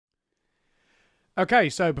Okay,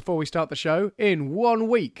 so before we start the show, in 1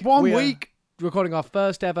 week... we're recording our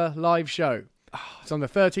first ever live show. It's on the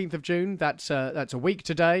 13th of June. That's a week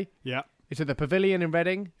today. Yeah. It's at the Pavilion in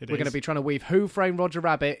Reading. We're going to be trying to weave Who Framed Roger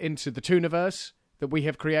Rabbit into the Tooniverse that we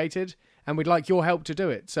have created, and we'd like your help to do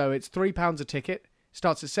it. So it's £3 a ticket.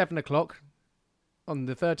 Starts at 7 o'clock on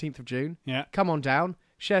the 13th of June. Yeah. Come on down,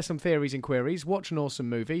 share some theories and queries, watch an awesome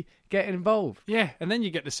movie, get involved. Yeah, and then you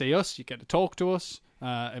get to see us, you get to talk to us.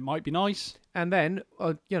 It might be nice. And then,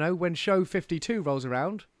 when show 52 rolls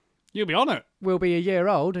around... You'll be on it. We'll be a year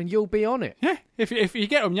old and you'll be on it. Yeah, if you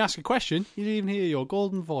get up and you ask a question, you'll even hear your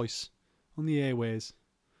golden voice on the airways.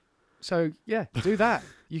 So, yeah, do that.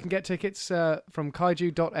 You can get tickets from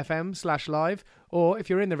kaiju.fm/live, or if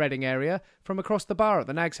you're in the Reading area, from across the bar at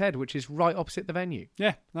the Nag's Head, which is right opposite the venue.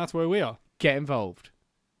 Yeah, that's where we are. Get involved.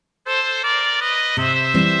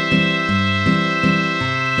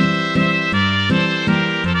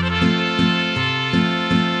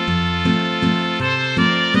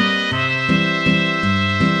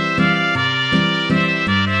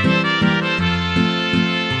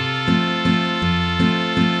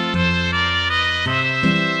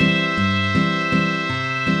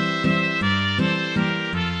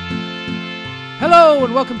 Hello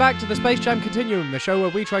and welcome back to the Space Jam Continuum, the show where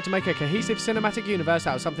we try to make a cohesive cinematic universe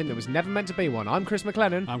out of something that was never meant to be one. I'm Chris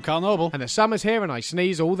McLennan. I'm Carl Noble. And the summer's here and I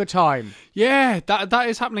sneeze all the time. Yeah, that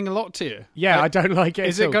is happening a lot to you. Yeah, I don't like it.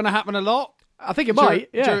 Is it going to happen a lot? I think it might,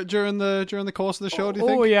 yeah. During the course of the show, do you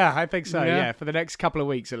think? Oh, yeah, I think so, yeah. For the next couple of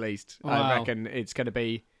weeks at least. Wow. I reckon it's going to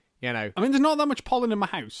be, I mean, there's not that much pollen in my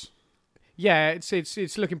house. Yeah,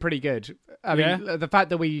 it's looking pretty good. I mean, the fact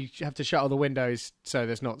that we have to shut all the windows so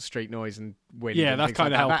there's not street noise and wind. Yeah, and that's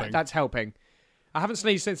kind of helping. That's helping. I haven't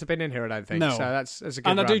sneezed since I've been in here, I don't think. No. So that's a good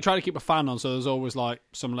And run. I do try to keep a fan on, so there's always like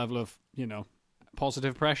some level of,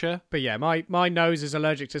 positive pressure. But yeah, my nose is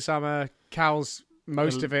allergic to summer. Cal's,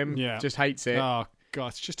 most of him, just hates it. Oh, God,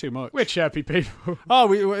 it's just too much. We're chirpy people. Oh,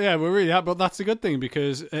 we're really happy, but that's a good thing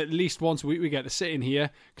because at least once a week we get to sit in here,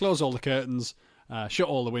 close all the curtains, shut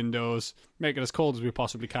all the windows, make it as cold as we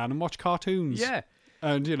possibly can, and watch cartoons. Yeah.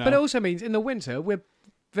 And, But it also means in the winter, we're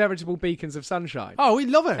veritable beacons of sunshine. Oh, we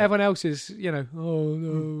love it. Everyone else is, oh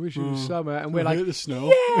no, wish it was summer. And we're like, the snow.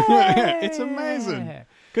 Yeah! It's amazing.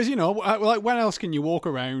 Because, like, when else can you walk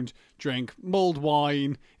around, drink mulled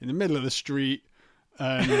wine in the middle of the street,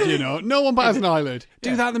 and, no one bats an eyelid.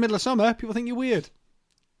 Do that in the middle of summer, people think you're weird.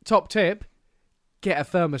 Top tip, get a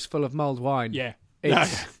thermos full of mulled wine. Yeah.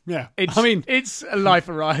 Yeah. It's a life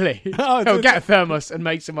of Riley. Get a thermos and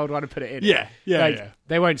make some mulled wine and put it in. Yeah.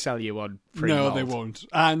 They won't sell you one pre-mulled. No, they won't.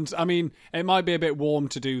 And, I mean, it might be a bit warm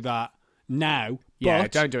to do that now. Yeah,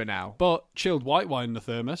 don't do it now. But chilled white wine in the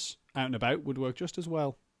thermos, out and about, would work just as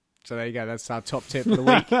well. So there you go. That's our top tip for the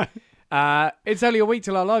week. It's only a week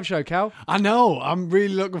till our live show, Cal. I know. I'm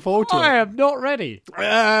really looking forward to it. I am not ready.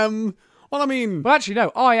 Well, I mean... Well, actually, no.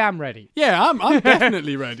 I am ready. Yeah, I'm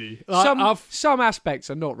definitely ready. Some aspects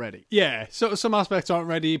are not ready. Yeah, so some aspects aren't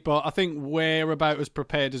ready, but I think we're about as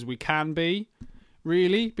prepared as we can be,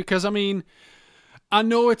 really. Because, I mean, I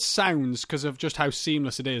know it sounds, because of just how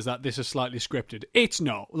seamless it is, that this is slightly scripted. It's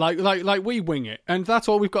not. Like we wing it, and that's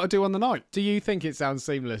all we've got to do on the night. Do you think it sounds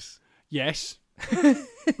seamless? Yes.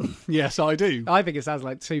 Yes, I do. I think it sounds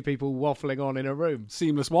like two people waffling on in a room.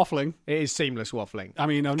 Seamless waffling. It is seamless waffling. I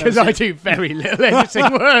mean, because I do very little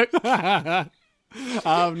editing work.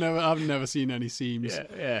 I've never seen any seams.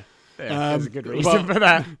 Yeah. There's a good reason for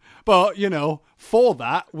that. But for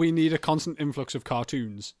that we need a constant influx of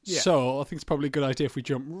cartoons. Yeah. So I think it's probably a good idea if we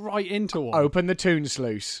jump right into one. Open the Toon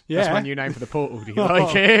Sluice. Yeah. That's my new name for the portal. Do you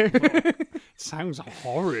like it? Sounds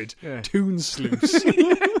horrid. Yeah. Toon Sluice.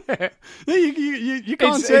 You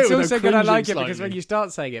can't say it. It's also going to like it slightly. because when you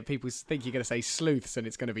start saying it, people think you're going to say sleuths and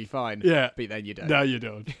it's going to be fine. Yeah. But then you don't. No, you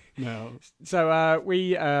don't. No. So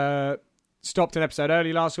we stopped an episode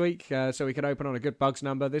early last week so we could open on a good Bugs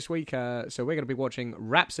number this week. So we're going to be watching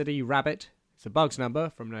Rhapsody Rabbit. It's a Bugs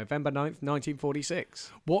number from November 9th,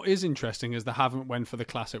 1946. What is interesting is they haven't went for the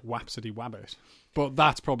classic Whapsody Wabbit. But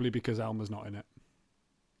that's probably because Elmer's not in it.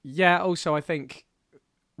 Yeah, also I think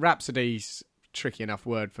Rhapsody's tricky enough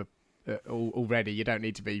word for already. You don't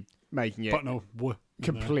need to be making it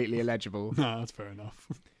completely illegible. No, that's fair enough.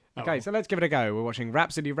 Okay, so let's give it a go. We're watching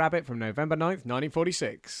Rhapsody Rabbit from November 9th,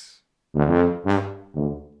 1946.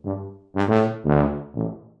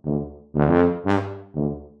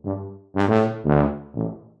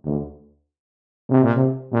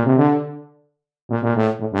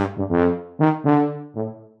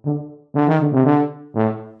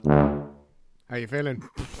 How you feeling?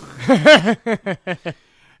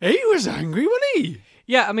 He was angry, wasn't he?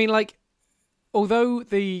 Yeah, I mean, like, although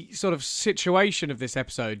the sort of situation of this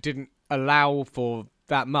episode didn't allow for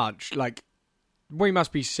that much, like, we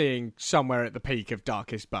must be seeing somewhere at the peak of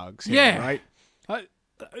Darkest Bugs here, right?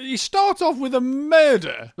 He starts off with a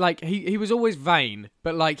murder. Like, he was always vain,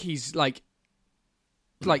 but, like, he's, like,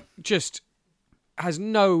 just has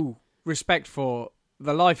no respect for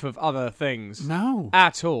the life of other things. No.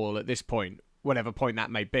 At all at this point, whatever point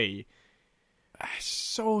that may be. It's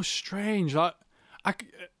so strange. Like,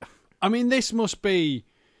 I mean, this must be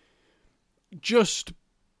just...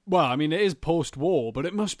 Well, I mean, it is post-war, but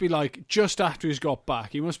it must be, like, just after he's got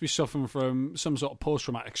back. He must be suffering from some sort of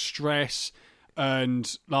post-traumatic stress,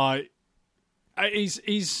 and, like,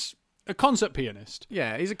 he's a concert pianist.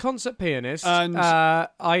 Yeah, he's a concert pianist. And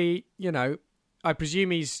I presume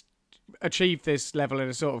he's achieved this level in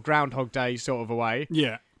a sort of Groundhog Day sort of a way.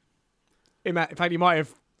 Yeah. In fact, you might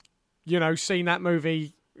have, seen that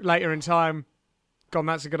movie later in time, gone,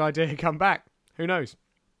 that's a good idea, come back. Who knows?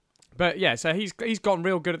 But yeah, so he's gotten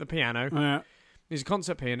real good at the piano. Yeah. He's a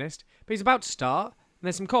concert pianist, but he's about to start, and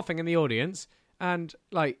there's some coughing in the audience, and,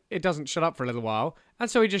 like, it doesn't shut up for a little while, and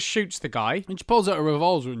so he just shoots the guy. He just pulls out a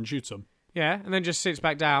revolver and shoots him. Yeah, and then just sits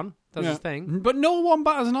back down, does his thing. But no one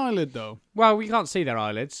batters an eyelid, though. Well, we can't see their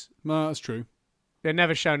eyelids. No, that's true. They're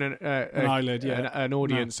never shown an eyelid, yeah. an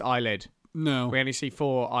audience eyelid. No. We only see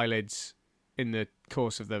 4 eyelids in the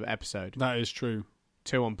course of the episode. That is true.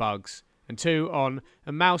 2 on Bugs, and 2 on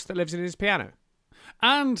a mouse that lives in his piano.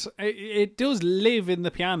 And it does live in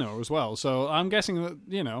the piano as well, so I'm guessing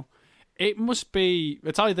that, it must be...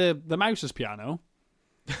 It's either the mouse's piano,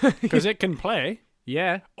 because it can play,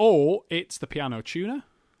 yeah, or it's the piano tuner,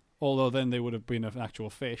 although then they would have been an actual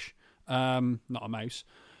fish, not a mouse.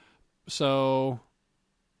 So...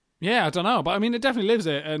 Yeah, I don't know, but I mean, it definitely lives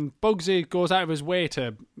there, and Bugsy goes out of his way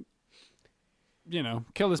to,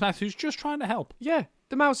 kill this mouse who's just trying to help. Yeah,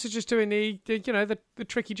 the mouse is just doing the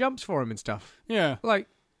tricky jumps for him and stuff. Yeah. Like,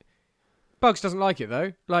 Bugs doesn't like it,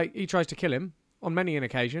 though. Like, he tries to kill him on many an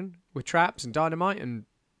occasion with traps and dynamite and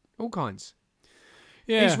all kinds.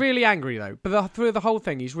 Yeah. He's really angry, though. But through the whole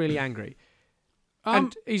thing, he's really angry.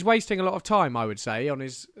 And he's wasting a lot of time, I would say, on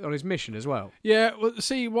his mission as well. Yeah, well,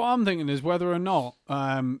 see, what I'm thinking is whether or not...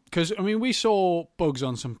 Because, I mean, we saw Bugs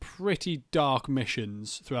on some pretty dark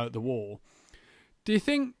missions throughout the war. Do you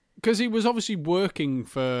think... Because he was obviously working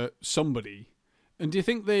for somebody. And do you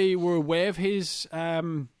think they were aware of his,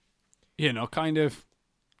 kind of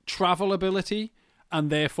travel ability?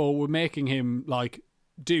 And therefore were making him, like,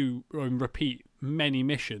 do and repeat many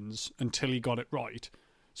missions until he got it right.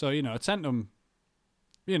 So, it sent him...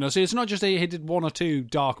 so it's not just that he did 1 or 2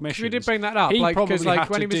 dark missions. We did bring that up, because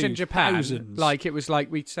when he was in Japan, thousands. like it was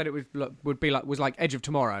like we said it would be like Edge of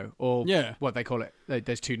Tomorrow, or what they call it.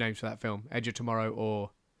 There's 2 names for that film: Edge of Tomorrow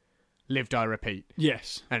or Live, Die, Repeat.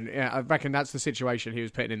 Yes, and I reckon that's the situation he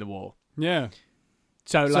was putting in the war. Yeah.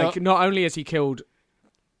 So not only has he killed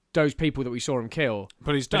those people that we saw him kill,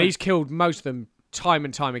 but he's killed most of them time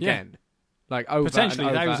and time again, like over potentially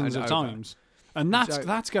and over thousands and of over. times, and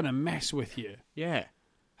that's gonna mess with you. Yeah.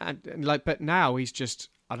 And but now he's just,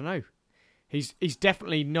 I don't know. He's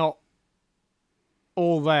definitely not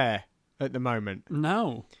all there at the moment.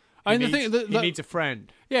 No. He needs a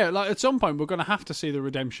friend. Yeah, like at some point we're going to have to see the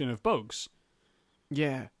redemption of Bugs.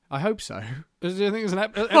 Yeah, I hope so. Do you think there's an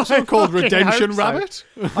episode called Redemption Rabbit?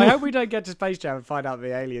 I hope we don't get to Space Jam and find out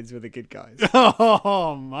the aliens were the good guys.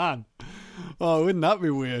 Oh, man. Oh, wouldn't that be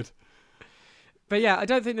weird? But yeah, I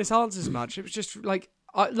don't think this answers much. It was just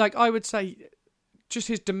I would say... Just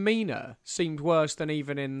his demeanour seemed worse than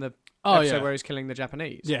even in the episode where he's killing the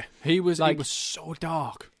Japanese. Yeah, he was so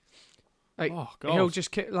dark. Like, oh God, he'll just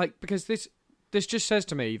because this just says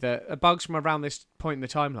to me that a Bugs from around this point in the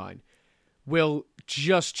timeline will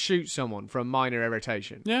just shoot someone for a minor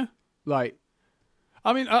irritation. Yeah, like,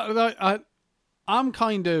 I mean, I'm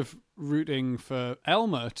kind of rooting for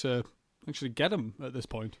Elmer to actually get him at this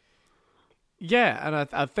point. Yeah, and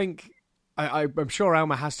I think. I'm sure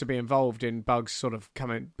Elmer has to be involved in Bugs sort of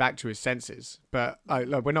coming back to his senses, but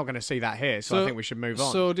look, we're not going to see that here, so I think we should move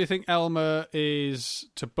on. So do you think Elmer is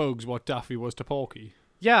to Bugs what Daffy was to Porky?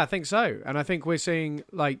 Yeah, I think so. And I think we're seeing,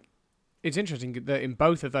 it's interesting that in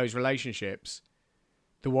both of those relationships,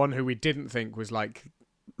 the one who we didn't think was, the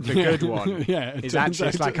good one is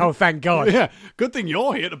actually just oh, thank God. Yeah, good thing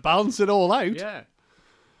you're here to balance it all out. Yeah.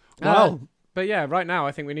 Well... But yeah, right now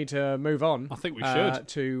I think we need to move on. I think we should.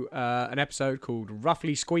 To an episode called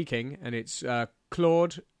Roughly Squeaking, and it's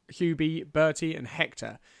Claude, Hubie, Bertie, and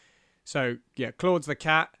Hector. So yeah, Claude's the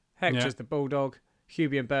cat, Hector's the bulldog,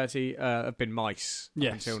 Hubie and Bertie have been mice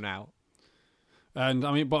until now. And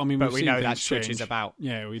I mean, but we've we seen know things that switches change. about.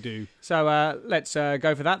 Yeah, we do. So let's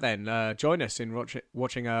go for that then. Join us in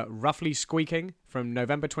watching Roughly Squeaking from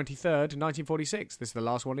November 23rd, 1946. This is the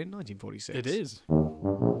last one in 1946. It is.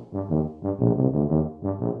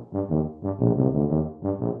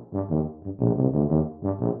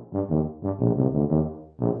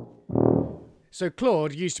 So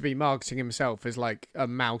Claude used to be marketing himself as like a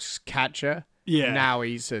mouse catcher. Yeah. Now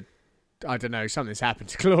he's I don't know, something's happened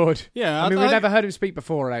to Claude. Yeah. I mean, we've never heard him speak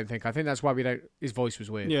before, I don't think. I think that's why his voice was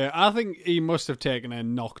weird. Yeah, I think he must have taken a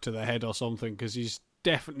knock to the head or something, because he's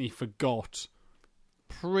definitely forgot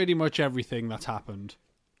pretty much everything that's happened.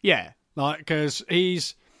 Yeah. Like, because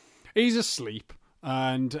he's asleep,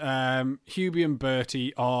 and Hubie and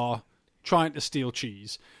Bertie are trying to steal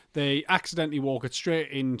cheese. They accidentally walk it straight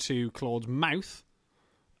into Claude's mouth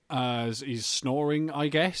as he's snoring, I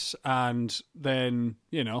guess. And then,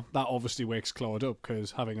 that obviously wakes Claude up,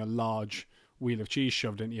 because having a large wheel of cheese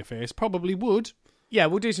shoved into your face probably would. Yeah,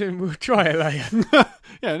 we'll try it later.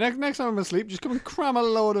 Yeah, next time I'm asleep, just come and cram a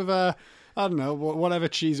load of, I don't know, whatever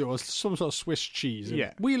cheese it was, some sort of Swiss cheese.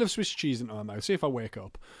 Yeah. Wheel of Swiss cheese into my mouth, see if I wake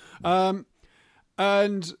up.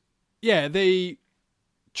 And, yeah, they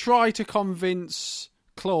try to convince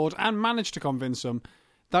Claude, and manage to convince him,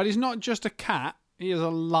 that he's not just a cat, he is a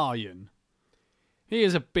lion. He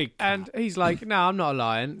is a big cat. And he's like, no, I'm not a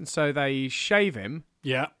lion. And so they shave him.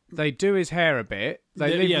 Yeah. They do his hair a bit.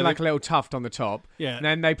 They leave him like a little tuft on the top. Yeah. And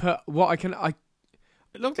then they put it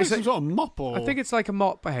looks like some sort of mop, or... I think it's like a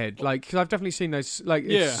mop head. Like, because I've definitely seen those, like,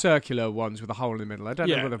 it's circular ones with a hole in the middle. I don't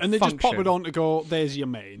know what the and they function. just pop it on to go, there's your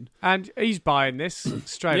mane. And he's buying this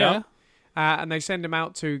straight up. And they send him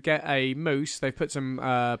out to get a moose. They put some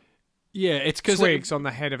it's because twigs on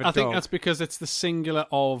the head of a dog. I think that's because it's the singular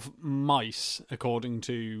of mice, according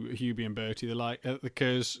to Hubie and Bertie. They're like,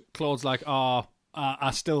 because Claude's like, I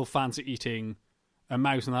still fancy eating a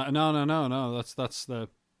mouse, and that. No.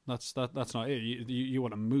 That's not it. You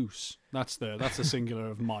want a moose. That's the singular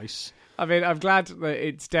of mice. I mean, I'm glad that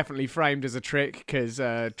it's definitely framed as a trick, because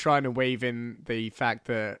trying to weave in the fact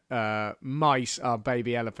that mice are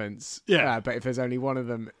baby elephants. Yeah. But if there's only one of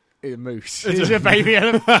them, a moose is a baby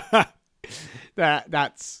elephant.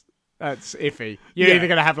 That's iffy. You're either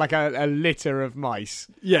going to have like a litter of mice,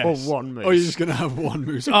 or one moose, or you're just going to have one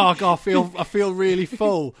moose. Oh God, I feel really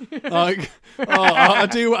full. Like, I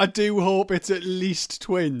do hope it's at least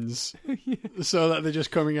twins, so that they're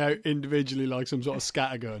just coming out individually like some sort of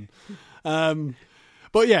scattergun.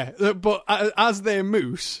 But as their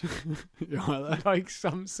moose, like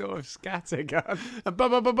some sort of scattergun,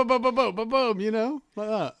 boom, like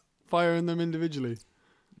that, firing them individually.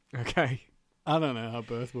 Okay. I don't know how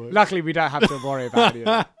birth works. Luckily, we don't have to worry about any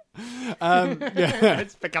of that.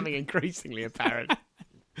 It's becoming increasingly apparent.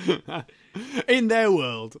 In their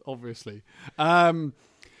world, obviously.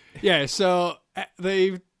 So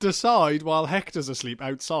they decide, while Hector's asleep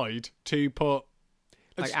outside, to put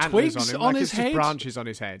like twigs on his head. Branches on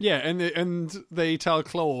his head. Yeah, and they tell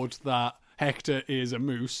Claude that Hector is a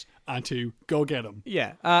moose and to go get him.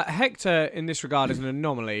 Yeah. Hector, in this regard, is an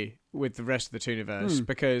anomaly with the rest of the Tooniverse,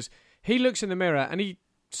 because he looks in the mirror and he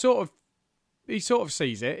sort of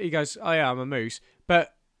sees it. He goes, "Oh yeah, I'm a moose,"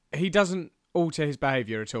 but he doesn't alter his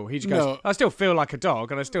behaviour at all. He just goes, "I still feel like a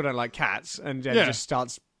dog, and I still don't like cats," and just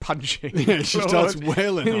starts punching. Yeah, he starts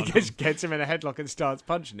wailing on him. He just gets him in a headlock and starts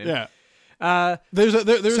punching him. Yeah. There's a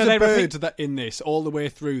bird that in this all the way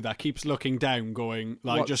through that keeps looking down, going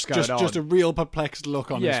like just a real perplexed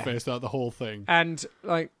look on his face throughout the whole thing, and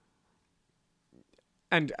like,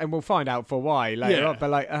 and we'll find out for why later on. But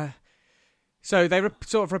like, so they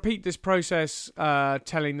sort of repeat this process,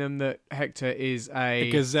 telling them that Hector is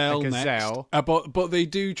a gazelle. Next. But they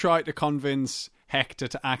do try to convince Hector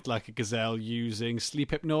to act like a gazelle using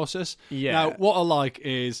sleep hypnosis. Yeah. Now, what I like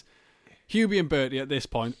is Hubie and Bertie at this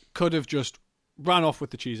point could have just ran off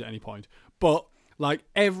with the cheese at any point, but like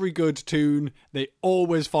every good tune, they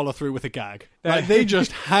always follow through with a gag. Like they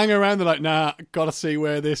just hang around. They're like, "Nah, gotta see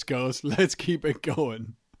where this goes. Let's keep it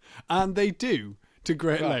going," and they do to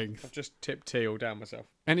great length. I've just tipped tea all down myself.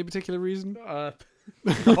 Any particular reason? A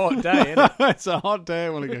hot day, isn't it? It's a hot day. I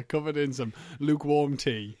want to get covered in some lukewarm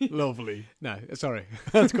tea. Lovely. No, sorry.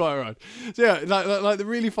 That's quite right. So yeah, like they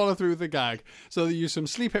really follow through with the gag. So they use some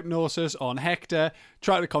sleep hypnosis on Hector,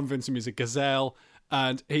 try to convince him he's a gazelle,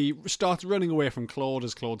 and he starts running away from Claude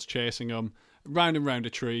as Claude's chasing him, round and round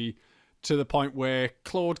a tree, to the point where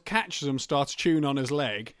Claude catches him, starts chewing on his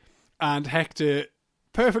leg, and Hector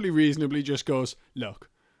perfectly reasonably just goes, "Look,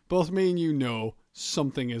 both me and you know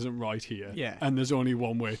something isn't right here. Yeah. And there's only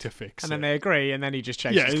one way to fix it." And then they agree, and then he just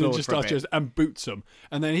chases Claude and just starts and boots him.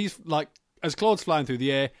 And then he's like, as Claude's flying through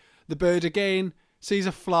the air, the bird again sees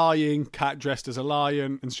a flying cat dressed as a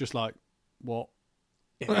lion, and it's just like, what?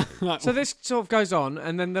 Yeah. Like, So this sort of goes on,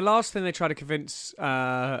 and then the last thing they try to convince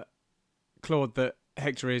Claude that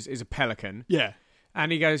Hector is a pelican. Yeah.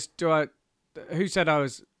 And he goes, who said I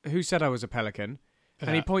was a pelican?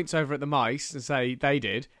 And he points over at the mice and say they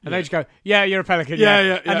did. And they just go, yeah, you're a pelican.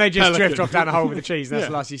 Yeah. And they just pelican. drift off down a hole with the cheese. And that's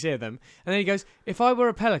the last you see of them. And then he goes, if I were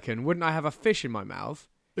a pelican, wouldn't I have a fish in my mouth?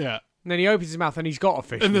 Yeah. And then he opens his mouth and he's got a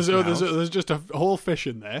fish And in his mouth. there's just a whole fish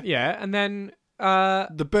in there. Yeah, and then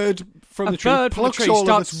the bird from the tree bird from the plucks tree all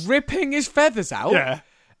starts of its... ripping his feathers out. Yeah.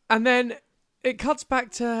 And then it cuts back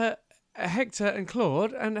to Hector and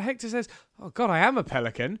Claude, and Hector says, oh God, I am a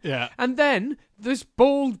pelican. Yeah. And then this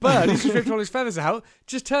bald bird who's just ripped all his feathers out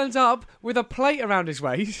just turns up with a plate around his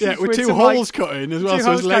waist. Yeah, with two some, holes cut in as well,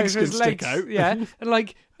 so his legs can stick out. Yeah, and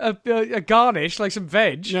like a garnish, like some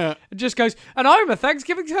veg. Yeah. And just goes, and I'm a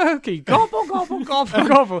Thanksgiving turkey. Gobble, gobble, gobble,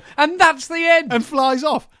 gobble. And that's the end. And flies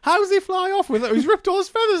off. How does he fly off with it? He's ripped all his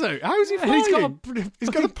feathers out. How is he flying? He's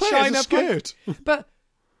got a plate as a skirt. But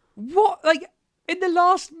what, like... In the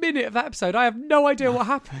last minute of that episode, I have no idea what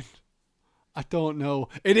happened. I don't know.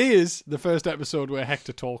 It is the first episode where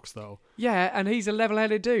Hector talks, though. Yeah, and he's a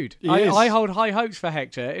level-headed dude. He is. I hold high hopes for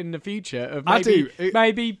Hector in the future of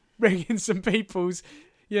maybe bringing some people's,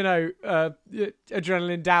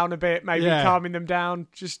 adrenaline down a bit, maybe calming them down.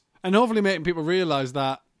 And hopefully making people realise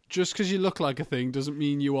that just because you look like a thing doesn't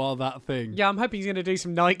mean you are that thing. Yeah, I'm hoping he's going to do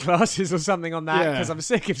some night classes or something on that because I'm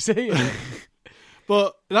sick of seeing it.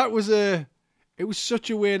 But it was such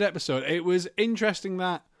a weird episode. It was interesting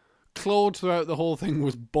that Claude throughout the whole thing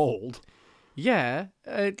was bald. Yeah,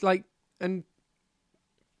 and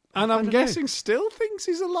I'm guessing still thinks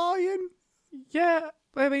he's a lion. Yeah,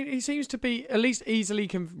 I mean, he seems to be at least easily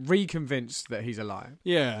reconvinced that he's a lion.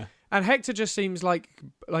 Yeah, and Hector just seems like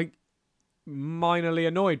minorly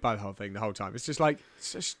annoyed by the whole thing the whole time. It's just like,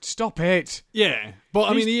 stop it. Yeah, but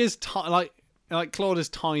I mean, he is like Claude is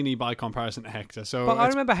tiny by comparison to Hector. So, but I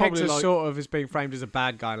remember Hector sort of as being framed as a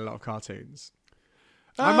bad guy in a lot of cartoons.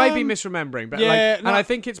 I may be misremembering, but and I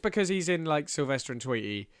think it's because he's in like Sylvester and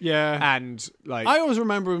Tweety. Yeah, and like I always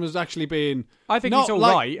remember him as actually being. I think he's all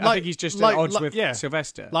right. I think he's just at odds with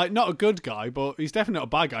Sylvester. Like not a good guy, but he's definitely not a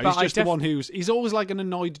bad guy. He's just the one he's always like an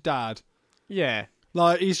annoyed dad. Yeah,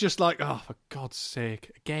 like he's just like, oh, for God's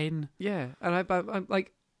sake, again. Yeah, and I'm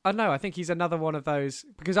like. I don't know, I think he's another one of those...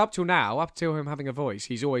 Because up till him having a voice,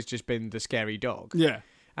 he's always just been the scary dog. Yeah.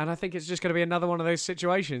 And I think it's just going to be another one of those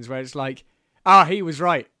situations where it's like, he was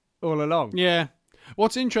right all along. Yeah.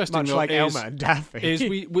 What's interesting, much like Elmer and Daffy, is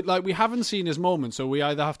we haven't seen his moment, so we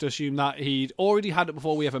either have to assume that he'd already had it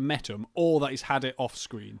before we ever met him, or that he's had it off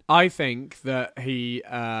screen. I think that he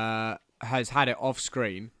has had it off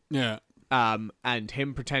screen. Yeah. And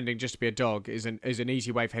him pretending just to be a dog is an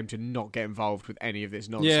easy way for him to not get involved with any of this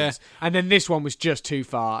nonsense. Yeah. And then this one was just too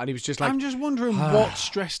far, and he was just like... I'm just wondering what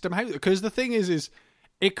stressed him out. Because the thing is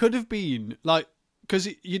it could have been, like... Because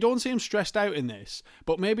you don't see him stressed out in this,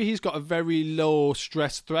 but maybe he's got a very low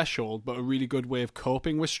stress threshold, but a really good way of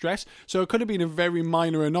coping with stress. So it could have been a very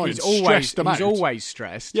minor annoyance. He's always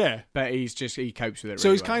stressed. Yeah. But he copes with it really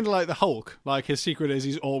So he's kind of like the Hulk. Like, his secret is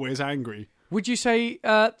he's always angry. Would you say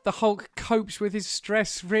the Hulk copes with his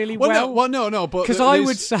stress really well? No, but because I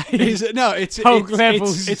would say it's Hulk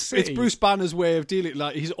levels. It's Bruce Banner's way of dealing.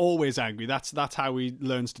 Like, he's always angry. That's how he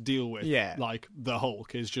learns to deal with. Like the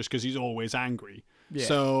Hulk is just because he's always angry. Yeah.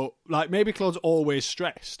 So like maybe Claude's always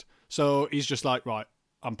stressed. So he's just like, right,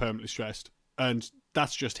 I'm permanently stressed, and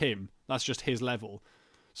that's just him. That's just his level.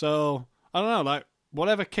 So I don't know. Like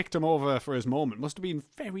whatever kicked him over for his moment must have been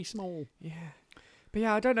very small. Yeah. But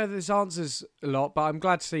yeah, I don't know that this answers a lot, but I'm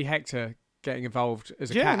glad to see Hector getting involved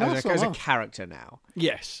as a character now.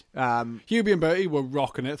 Yes. Hubie and Bertie were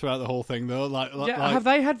rocking it throughout the whole thing, though. Have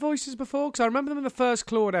they had voices before? Because I remember them in the first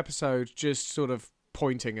Claude episode just sort of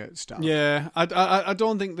pointing at stuff. Yeah, I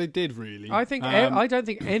don't think they did, really. I don't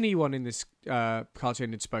think anyone in this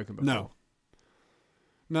cartoon had spoken before.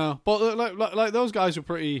 No. But like those guys were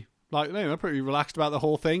pretty... Like, they were pretty relaxed about the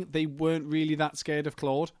whole thing. They weren't really that scared of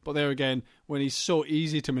Claude. But there again, when he's so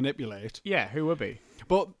easy to manipulate. Yeah, who would be?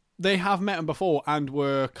 But they have met him before and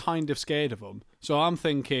were kind of scared of him. So I'm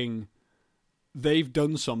thinking they've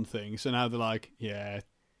done something. So now they're like, yeah,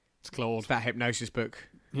 it's Claude. It's that hypnosis book.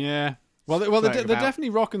 Yeah. Well, they're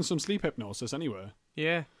definitely rocking some sleep hypnosis anyway.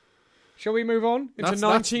 Yeah. Shall we move on into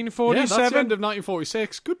 1947? That's the end of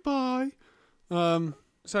 1946. Goodbye.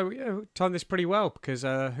 So we timed this pretty well because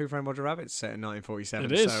Who Framed Roger Rabbit's set in 1947.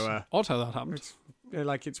 It is. So, odd how that happened.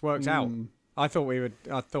 It's worked out. I thought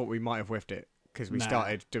we might have whiffed it because we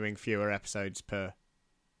started doing fewer episodes per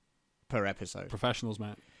episode. Professionals,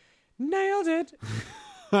 mate. Nailed it.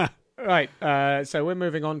 Right, so we're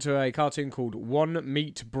moving on to a cartoon called One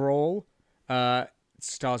Meat Brawl. It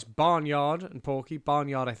stars Barnyard and Porky.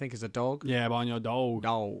 Barnyard, I think, is a dog. Yeah, Barnyard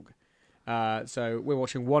dog. So we're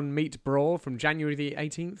watching One Meat Brawl from January the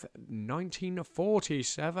 18th,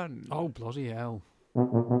 1947. Oh, bloody hell.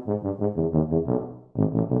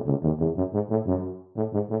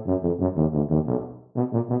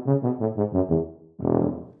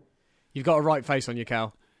 You've got a right face on you,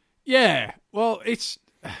 Cal. Yeah, well, there's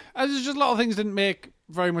just a lot of things didn't make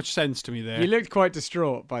very much sense to me there. You looked quite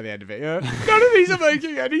distraught by the end of it. Yeah? None of these are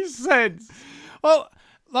making any sense. Well,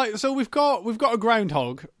 so we've got a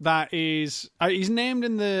groundhog that is he's named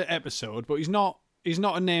in the episode, but he's not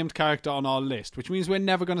a named character on our list, which means we're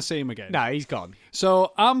never going to see him again. No, he's gone.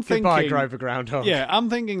 So I'm thinking, goodbye, Grover Groundhog. Yeah, I'm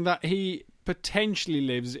thinking that he potentially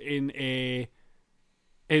lives in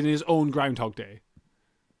his own Groundhog Day.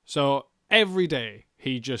 So every day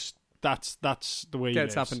he just that's the way he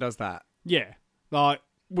gets lives. up and does that. Yeah,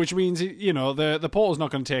 which means the portal's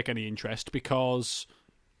not going to take any interest because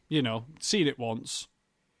seen it once,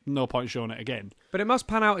 no point showing it again. But it must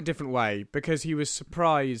pan out a different way because he was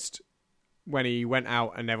surprised when he went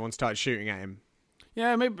out and everyone started shooting at him.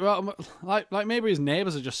 Yeah, maybe maybe his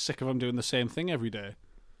neighbours are just sick of him doing the same thing every day.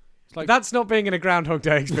 That's not being in a Groundhog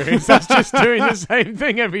Day experience. That's just doing the same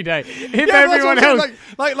thing every day. If everyone else,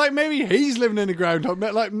 like maybe he's living in a groundhog,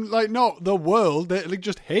 like not the world, like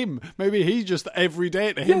just him. Maybe he's just every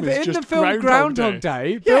day to him. Yeah, but is in just the film Groundhog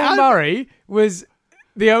Day, Yeah, Bill Murray was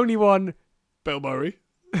the only one. Bill Murray,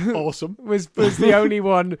 awesome. was the only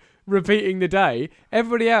one repeating the day.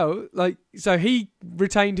 Everybody else, so he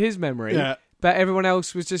retained his memory. Yeah. But everyone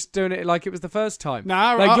else was just doing it like it was the first time.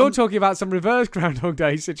 Nah, you're talking about some reverse Groundhog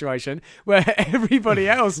Day situation where everybody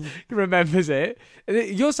else remembers it.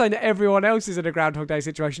 You're saying that everyone else is in a Groundhog Day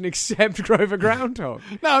situation except Grover Groundhog.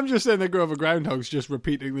 No, I'm just saying that Grover Groundhog's just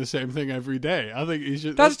repeating the same thing every day. I think he's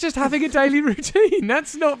just... That's just having a daily routine.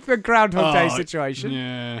 That's not the Groundhog Day situation.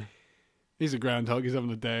 Yeah. He's a groundhog. He's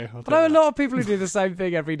having a day. I know a lot of people who do the same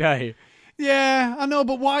thing every day. Yeah, I know,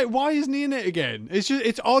 but why isn't he in it again?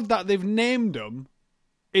 It's odd that they've named him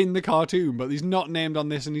in the cartoon, but he's not named on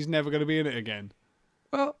this and he's never going to be in it again.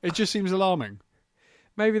 Well, it just seems alarming.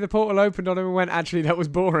 Maybe the portal opened on him and went, actually, that was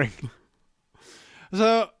boring.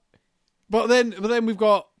 So, but then we've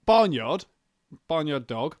got Barnyard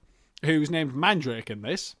Dog, who's named Mandrake in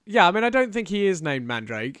this. Yeah, I mean, I don't think he is named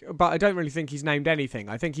Mandrake, but I don't really think he's named anything.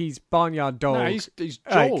 I think he's Barnyard Dog. No, he's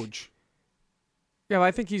George. Yeah,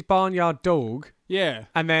 I think he's Barnyard Dog. Yeah.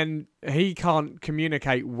 And then he can't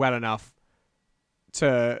communicate well enough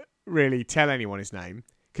to really tell anyone his name.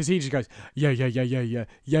 Because he just goes, yeah,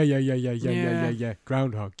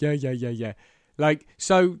 groundhog, yeah.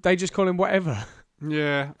 So they just call him whatever.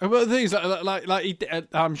 Yeah. Well, the thing is,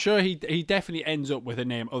 I'm sure he definitely ends up with a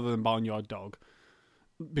name other than Barnyard Dog.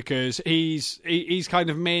 Because he's kind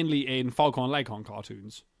of mainly in Foghorn Leghorn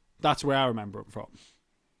cartoons. That's where I remember him from.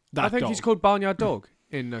 I think he's called Barnyard Dog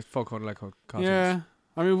in the Foghorn Leghorn cartoons. Yeah.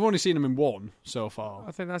 I mean, we've only seen him in one so far.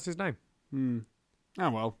 I think that's his name. Oh,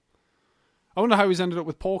 well. I wonder how he's ended up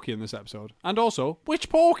with Porky in this episode. And also, which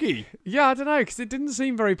Porky? Yeah, I don't know, because it didn't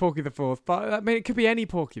seem very Porky the Fourth, but I mean, it could be any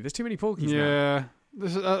Porky. There's too many Porkies now. Yeah.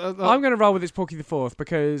 I'm going to roll with this Porky the Fourth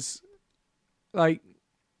because,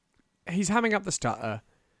 he's hamming up the stutter,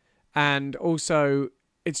 and also,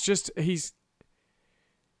 it's just, he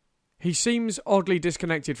seems oddly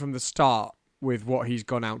disconnected from the start with what he's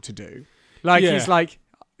gone out to do. He's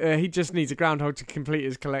he just needs a groundhog to complete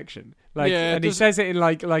his collection. He says it in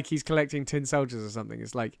like he's collecting tin soldiers or something.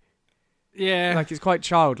 It's it's quite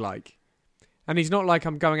childlike. And he's not like,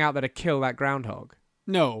 I'm going out there to kill that groundhog.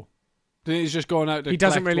 No. He's just going out to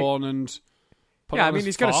collect one and put it on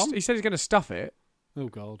his farm? He said he's going to stuff it. Oh,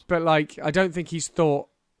 God. But, I don't think he's thought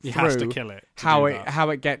he has to kill it. How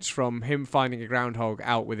it gets from him finding a groundhog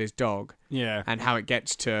out with his dog. Yeah. And how it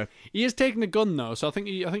gets to... He is taking a gun, though, so I think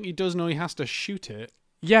he does know he has to shoot it.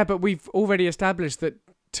 Yeah, but we've already established that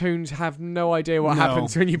toons have no idea what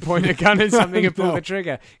happens when you point a gun at something and pull the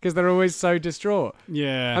trigger, because they're always so distraught.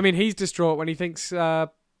 Yeah. I mean, he's distraught when he thinks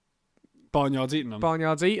Barnyard's eating them.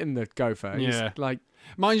 Barnyard's eating the gopher. Yeah. He's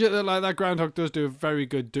mind you, that groundhog does do a very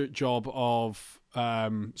good job of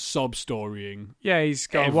sub-storying. Yeah, he's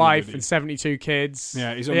got a wife and 72 kids.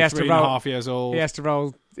 Yeah, he's only 3.5 years old. He has to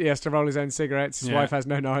roll his own cigarettes. His wife has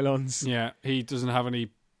no nylons. Yeah, he doesn't have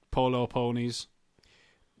any polo ponies.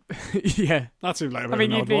 Yeah. That seems like a bit I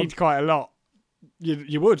mean, of an you'd odd need quite a lot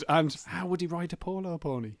You would. And how would he ride a polo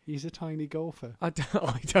pony? He's a tiny gopher. I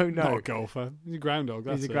don't know. Not a gopher. He's a groundhog.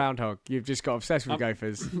 That's He's a groundhog. You've just got obsessed with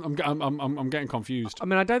gophers. I'm getting confused. I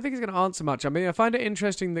mean, I don't think he's going to answer much. I mean, I find it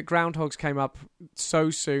interesting that groundhogs came up so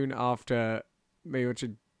soon after me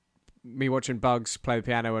watching Bugs play the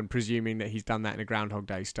piano and presuming that he's done that in a Groundhog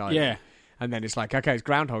Day style. Yeah. And then it's like, okay, it's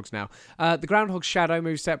groundhogs now. The groundhog's shadow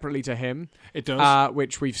moves separately to him. It does.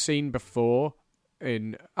 Which we've seen before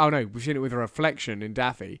we've seen it with a reflection in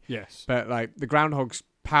Daffy. Yes. But like the groundhog's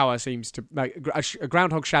power seems to like a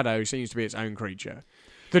groundhog shadow seems to be its own creature.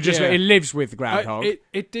 That just it lives with the groundhog.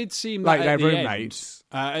 It did seem like that they're roommates.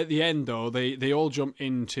 At the end, though, they all jump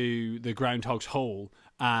into the groundhog's hole,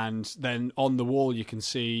 and then on the wall you can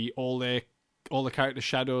see all the character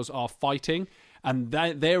shadows are fighting, and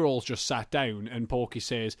they're all just sat down. And Porky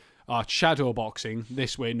says, shadow boxing,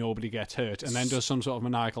 this way nobody gets hurt, and then does some sort of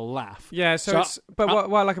maniacal laugh. Yeah,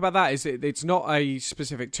 what I like about that is it's not a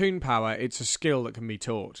specific toon power, it's a skill that can be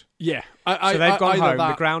taught. Yeah. So they've gone home,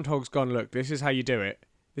 the groundhog's gone, look, this is how you do it.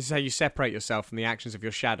 This is how you separate yourself from the actions of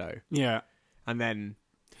your shadow. Yeah. And then...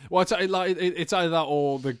 Well, it's either that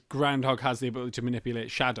or the groundhog has the ability to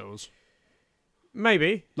manipulate shadows.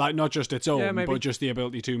 Maybe. Like, not just its own, but just the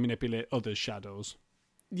ability to manipulate others' shadows.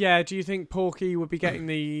 Yeah, do you think Porky would be getting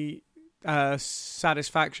the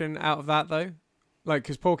satisfaction out of that, though? Like,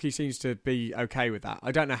 because Porky seems to be okay with that.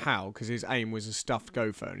 I don't know how, because his aim was a stuffed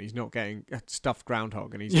gopher, and he's not getting a stuffed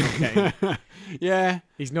groundhog, and he's not getting... Yeah.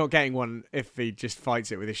 He's not getting one if he just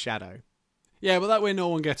fights it with his shadow. Yeah, but that way no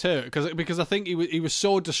one gets hurt, because I think he was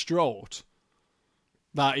so distraught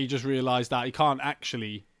that he just realised that he can't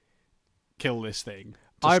actually kill this thing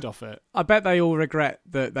to stuff it. I bet they all regret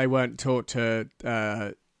that they weren't taught to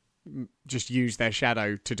just use their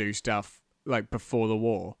shadow to do stuff, like, before the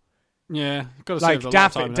war. Yeah, got to like save a lot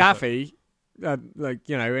of time and Daffy,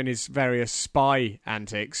 in his various spy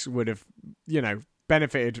antics, would have,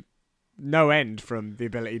 benefited no end from the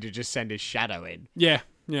ability to just send his shadow in. Yeah,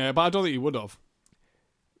 but I don't think he would have.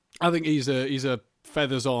 I think he's a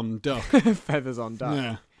feathers on duck. Feathers on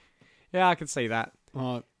duck. Yeah, I can see that.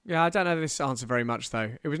 Yeah, I don't know this answer very much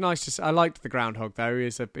though. It was nice to. I liked the groundhog though. He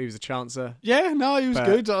was a chancer. Yeah, no, he was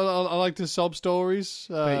good. I liked his sob stories.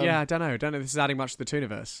 But yeah, I don't know. If this is adding much to the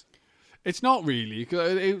Tooniverse. It's not really.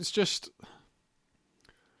 It was just,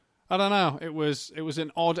 I don't know. It was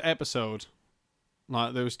an odd episode.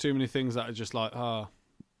 Like, there was too many things that are just like,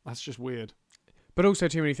 that's just weird. But also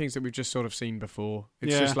too many things that we've just sort of seen before.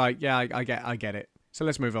 It's just like, I get it. So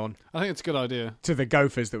let's move on. I think it's a good idea. To the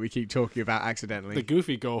gophers that we keep talking about accidentally. The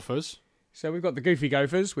goofy gophers. So we've got the Goofy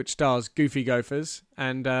Gophers, which stars Goofy Gophers,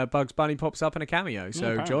 and Bugs Bunny pops up in a cameo.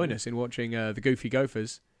 So join us in watching the Goofy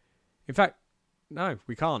Gophers. In fact, no,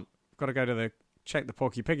 we can't. Got to go to check the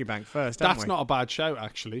Porky Piggy Bank first, That's not a bad shout,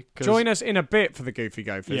 actually. Join us in a bit for the Goofy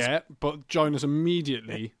Gophers. Yeah, but join us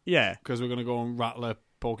immediately. Yeah. Because we're going to go and rattle a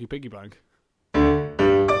Porky Piggy Bank.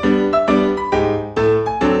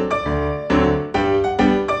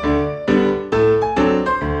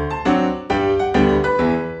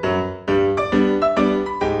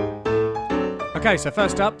 Okay, so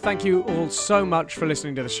first up, thank you all so much for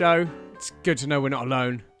listening to the show. It's good to know we're not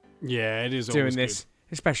alone. Yeah, it is doing this. Good.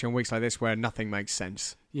 Especially on weeks like this where nothing makes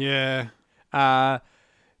sense. Yeah.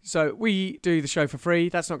 So we do the show for free.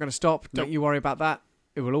 That's not going to stop. Don't you worry about that.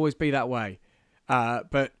 It will always be that way.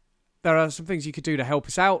 But there are some things you could do to help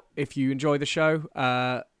us out if you enjoy the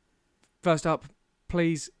show. First up,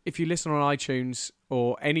 please, if you listen on iTunes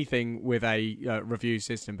or anything with a review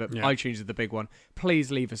system, but iTunes is the big one,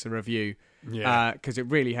 please leave us a review. Yeah, because it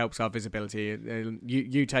really helps our visibility.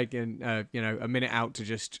 You taking a minute out to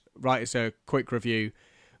just write us a quick review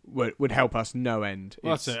would help us no end.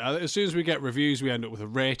 Well, that's it. As soon as we get reviews, we end up with a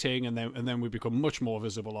rating, and then we become much more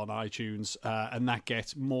visible on iTunes, and that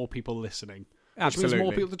gets more people listening. Absolutely, which means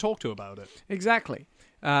more people to talk to about it. Exactly.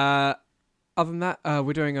 Other than that,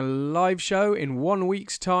 we're doing a live show in 1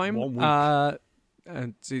 week's time. 1 week.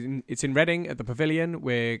 It's in Reading at the Pavilion.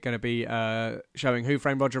 We're going to be showing Who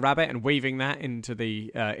Framed Roger Rabbit and weaving that into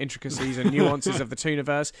the intricacies and nuances of the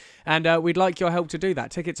Tooniverse. And we'd like your help to do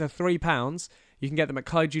that. Tickets are £3. You can get them at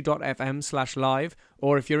kaiju.fm/live,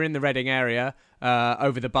 or if you're in the Reading area,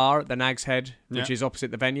 over the bar at the Nag's Head, which is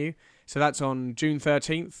opposite the venue. So that's on June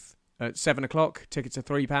 13th at 7 o'clock. Tickets are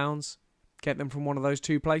 £3. Get them from one of those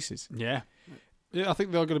two places. Yeah. Yeah, I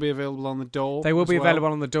think they're going to be available on the door. They will be available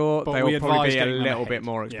on the door. They will probably be a little bit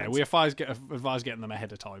more expensive. Yeah, we advise getting them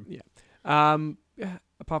ahead of time. Yeah.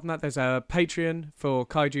 Apart from that, there's a Patreon for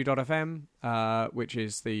kaiju.fm, which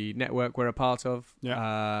is the network we're a part of.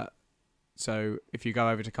 Yeah. So if you go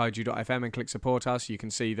over to kaiju.fm and click support us, you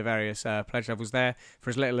can see the various pledge levels there. For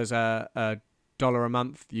as little as $1 $1 a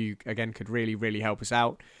month, you, again, could really, really help us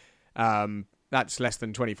out. That's less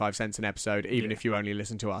than 25 cents an episode, even if you only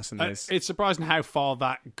listen to us. And it's surprising how far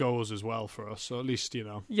that goes as well for us. So at least,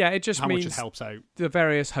 yeah, it just how means much it helps out. The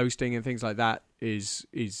various hosting and things like that isn't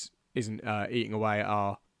eating away at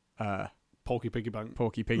our Porky Piggy Bank.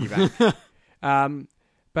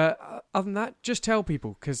 But other than that, just tell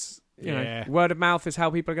people, because you know, word of mouth is how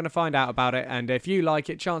people are going to find out about it. And if you like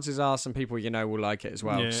it, chances are some people will like it as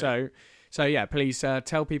well. Yeah. So yeah, please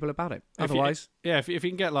tell people about it. Otherwise, if you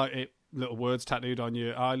can get little words tattooed on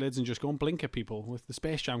your eyelids and just go and blink at people with the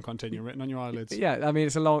Space Jam continuum written on your eyelids. Yeah, I mean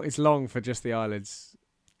it's long for just the eyelids.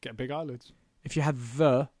 Get big eyelids. If you had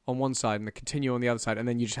the on one side and the continuum on the other side, and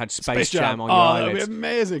then you just had Space Jam on your eyelids, that'd be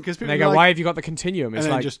amazing. Because they go, "Why have you got the continuum?" It's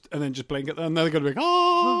and then just blink at them, and they're going to be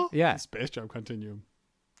like, yeah, Space Jam continuum.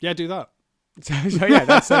 Yeah, do that. So yeah,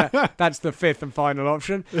 that's the fifth and final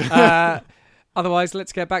option. Otherwise,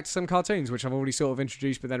 let's get back to some cartoons, which I've already sort of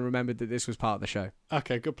introduced, but then remembered that this was part of the show.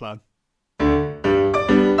 Okay, good plan.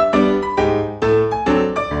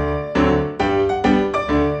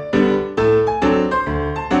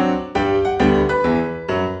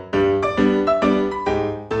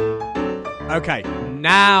 Okay,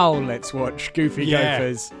 now let's watch Goofy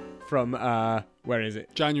Gophers from, where is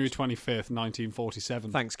it? January 25th,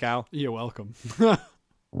 1947. Thanks, Cal. You're welcome.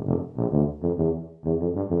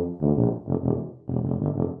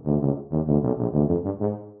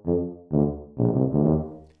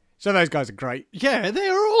 So those guys are great. Yeah, they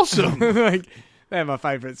are awesome. They're my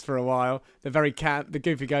favourites for a while. They're very camp. The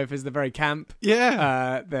Goofy Gophers, they're very camp.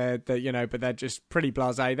 Yeah. They're but they're just pretty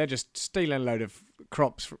blasé. They're just stealing a load of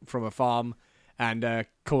crops from a farm and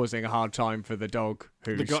causing a hard time for the dog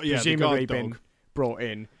who's presumably been brought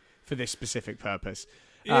in for this specific purpose.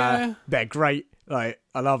 Yeah. They're great. I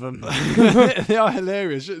love them. They are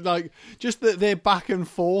hilarious. Just that their back and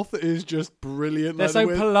forth is just brilliant. They're so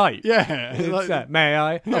polite. Yeah. May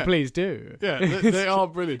I? Yeah. Oh, please do. Yeah, they are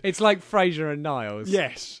brilliant. It's like Frasier and Niles.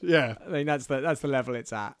 Yes. Yeah. I mean, that's the level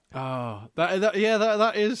it's at. Oh,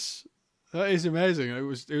 that is amazing. It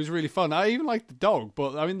was really fun. I even liked the dog,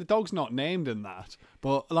 but I mean the dog's not named in that.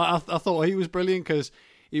 But I thought he was brilliant because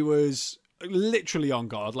he was literally on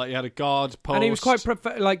guard. He had a guard post, and he was quite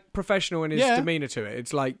professional in his demeanour to it.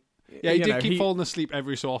 It's like he did keep falling asleep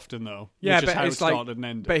every so often though. Yeah, which is but how it's it started and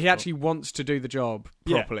ended. But he actually wants to do the job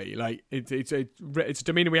properly. It's a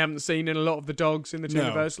demeanour we haven't seen in a lot of the dogs in the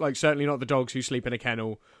universe. Certainly not the dogs who sleep in a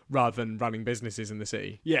kennel rather than running businesses in the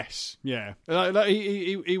city. Yes, yeah.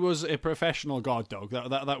 He was a professional guard dog.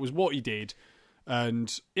 That was what he did.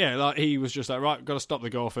 And he was just right, got to stop the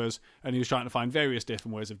Gophers, and he was trying to find various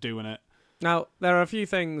different ways of doing it. Now, there are a few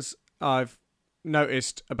things I've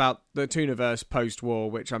noticed about the Tooniverse post-war,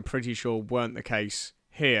 which I'm pretty sure weren't the case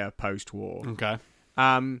here post-war. Okay.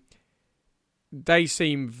 They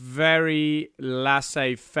seem very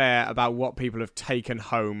laissez-faire about what people have taken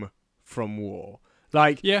home from war.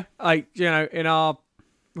 In our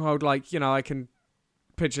world, I can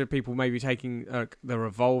picture people maybe taking the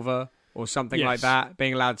revolver or something like that,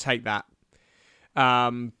 being allowed to take that.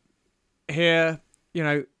 Here,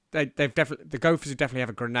 they've definitely, the Gophers definitely have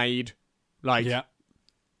a grenade.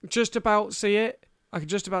 Just about see it. I could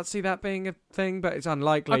just about see that being a thing, but it's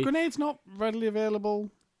unlikely. A grenade's not readily available.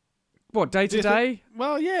 What, day to day?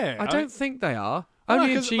 Well, yeah. I don't think they are.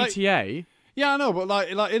 Only in GTA. Yeah, I know, but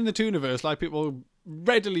in the Tooniverse, people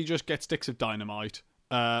readily just get sticks of dynamite.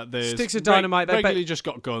 There's sticks of dynamite. They regularly just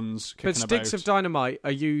got guns kicking But sticks of dynamite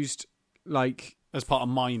are used as part of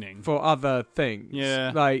mining for other things.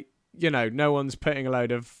 Yeah. No one's putting a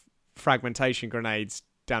load of fragmentation grenades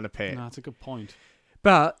down a pit. No, that's a good point.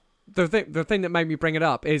 But the thing that made me bring it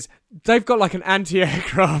up is they've got an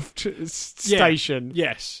anti-aircraft station.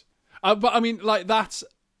 Yes. But I mean, that's.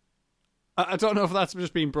 I don't know if that's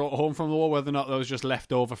just been brought home from the war, whether or not that was just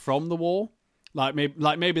left over from the war.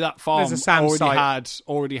 Maybe that farm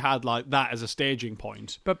already had that as a staging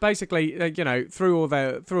point. But basically, through all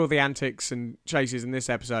the antics and chases in this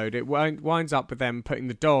episode, it winds up with them putting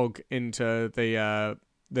the dog into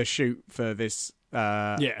the chute for this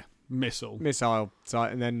missile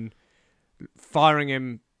site, and then firing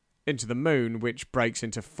him into the moon, which breaks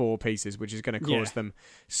into 4 pieces, which is going to cause them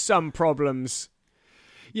some problems.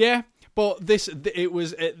 Yeah, but it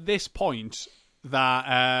was at this point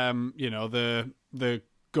that the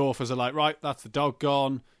Gophers are like, right, that's the dog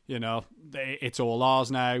gone. It's all ours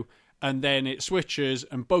now. And then it switches,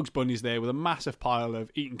 and Bugs Bunny's there with a massive pile of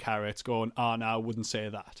eaten carrots, going, no, I wouldn't say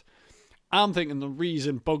that. I'm thinking the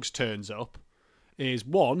reason Bugs turns up is,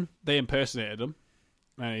 one, they impersonated him.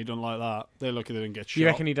 And he doesn't like that. They're lucky they didn't get shot. You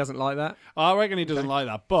reckon he doesn't like that? I reckon he doesn't like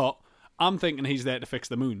that. But I'm thinking he's there to fix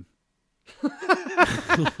the moon.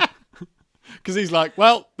 Because he's like,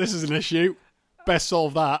 well, this is an issue. Best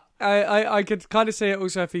solve that. I could kind of see it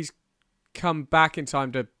also if he's come back in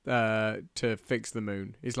time to fix the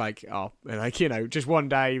moon. He's like, just one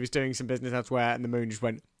day he was doing some business elsewhere and the moon just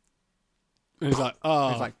went. And he's like,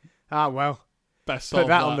 well, best solve put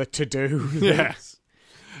that on the to-do. Yes.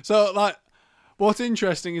 So, like, what's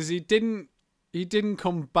interesting is he didn't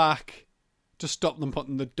come back to stop them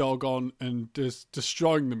putting the dog on and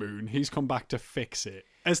destroying the moon. He's come back to fix it.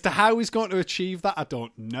 As to how he's going to achieve that, I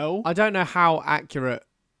don't know. I don't know how accurate.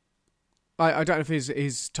 I don't know if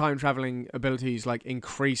his time traveling abilities like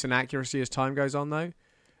increase in accuracy as time goes on, though.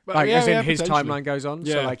 But his timeline goes on,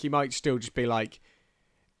 so like he might still just be like,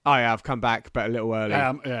 I've come back, but a little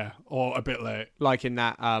early. Or a bit late. Like in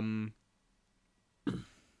that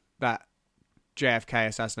that JFK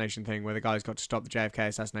assassination thing where the guy's got to stop the JFK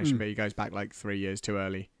assassination, but he goes back like 3 years too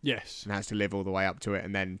early. Yes. And has to live all the way up to it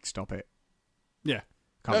and then stop it. Yeah.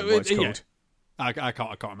 Can't remember what it's called. Yeah. I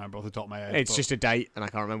can't remember off the top of my head. It's just a date, and I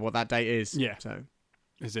can't remember what that date is. Yeah. So,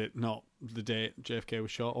 is it not the date JFK was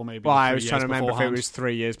shot, or maybe? Well, I was trying to remember if it was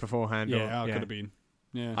 3 years beforehand. Yeah, it could have been.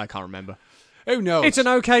 Yeah, I can't remember. Who knows? It's an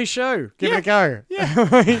okay show. Give it a go.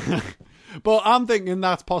 Yeah. But I'm thinking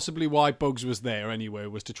that's possibly why Bugs was there anyway,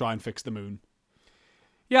 was to try and fix the moon.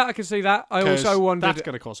 Yeah, I can see that. I also wondered that's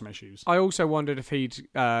going to cause some issues. I also wondered if he'd.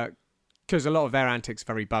 Because a lot of their antics are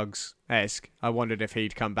very Bugs-esque. I wondered if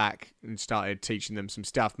he'd come back and started teaching them some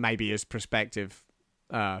stuff, maybe as prospective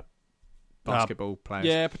basketball players.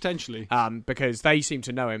 Yeah, potentially. Because they seem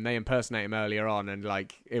to know him. They impersonate him earlier on, and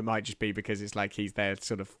like it might just be because it's like he's their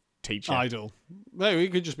sort of teacher. Idol. No, it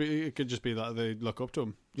could just be that they look up to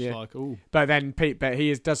him. It's yeah. like, ooh. But then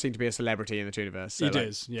does seem to be a celebrity in the Tooniverse. So he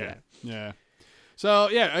does, yeah. So,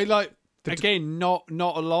 yeah, like... Again, not a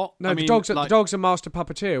lot. No, the dog's a master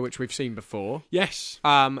puppeteer, which we've seen before. Yes.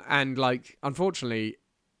 And like, unfortunately,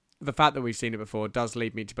 the fact that we've seen it before does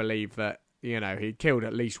lead me to believe that he killed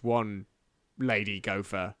at least one lady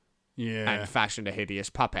gopher, and fashioned a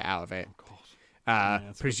hideous puppet out of it. Oh, God.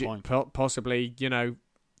 That's a good point. Possibly,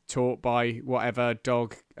 taught by whatever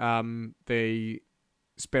dog the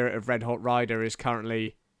spirit of Red Hot Rider is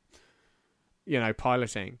currently,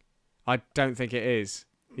 piloting. I don't think it is.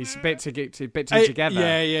 He's a bit too together.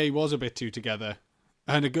 Yeah, he was a bit too together,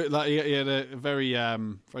 and he had a very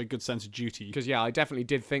good sense of duty. Because I definitely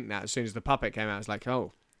did think that as soon as the puppet came out, I was like,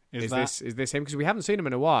 oh, is this him? Because we haven't seen him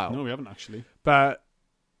in a while. No, we haven't actually. But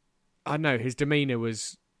I don't know, his demeanour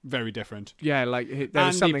was very different. Yeah, like there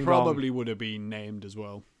was something wrong. He probably would have been named as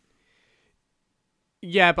well.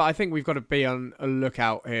 Yeah, but I think we've got to be on a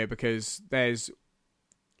lookout here because there's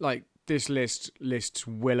like. This list lists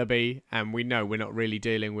Willoughby, and we know we're not really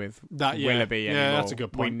dealing with Willoughby anymore. Yeah, that's a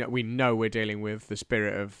good point. We know we're dealing with the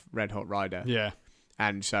spirit of Red Hot Rider. Yeah.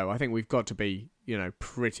 And so I think we've got to be,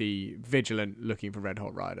 pretty vigilant looking for Red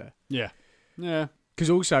Hot Rider. Yeah. Yeah. Because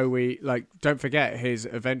also don't forget his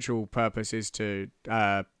eventual purpose is to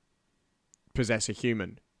possess a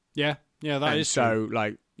human. Yeah. Yeah, that is so,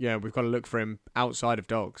 true. we've got to look for him outside of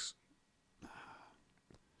dogs.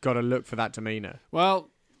 Got to look for that demeanour. Well...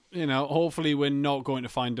 hopefully we're not going to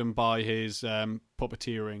find him by his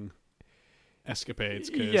puppeteering escapades.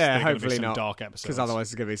 Hopefully some not. Dark episodes. Because otherwise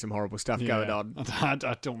there's going to be some horrible stuff going on. I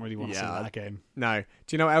don't really want to see that again. No.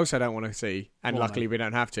 Do you know what else I don't want to see? And luckily we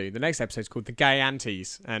don't have to. The next episode's called The Gay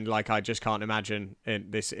Aunties. And I just can't imagine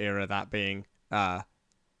in this era that being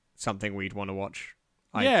something we'd want to watch.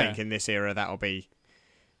 I think in this era that'll be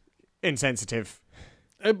insensitive.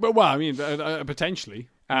 Potentially.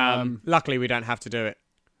 Luckily we don't have to do it.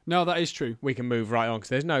 No, that is true. We can move right on because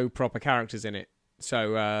there's no proper characters in it.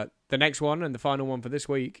 So the next one and the final one for this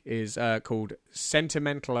week is called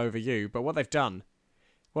Sentimental Over You. But what they've done,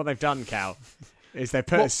 Cal, is they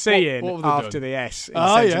put a C in after the S in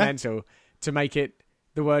sentimental to make it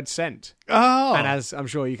the word scent. Oh. And as I'm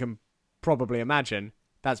sure you can probably imagine,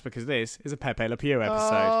 that's because this is a Pepé Le Pew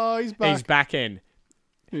episode. Oh, he's back. He's back in.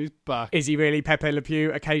 He's back. Is he really Pepé Le Pew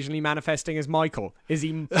occasionally manifesting as Michael? Is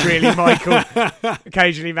he really Michael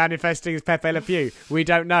occasionally manifesting as Pepé Le Pew? We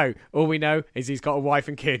don't know. All we know is he's got a wife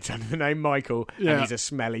and kids under the name Michael, and he's a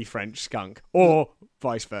smelly French skunk, or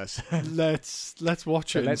vice versa. Let's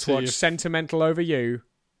watch it. Let's watch Sentimental Over You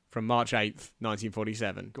from March 8th,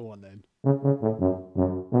 1947. Go on then.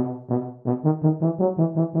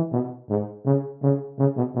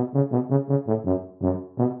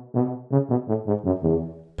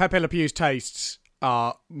 Pepé Le Pew's tastes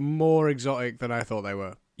are more exotic than I thought they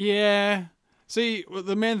were. Yeah. See,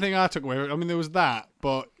 the main thing I took away, there was that,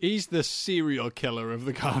 but he's the serial killer of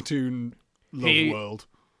the cartoon world.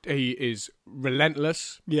 He is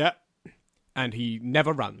relentless. Yeah. And he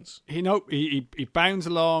never runs. He bounds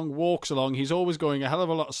along, walks along. He's always going a hell of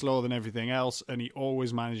a lot slower than everything else, and he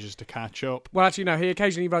always manages to catch up. Well, actually, no. He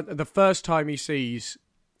occasionally runs. The first time he sees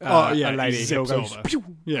a lady, he'll go, pew,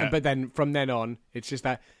 but then from then on, it's just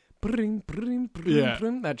that bring,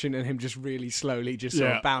 that tune, and him just really slowly, just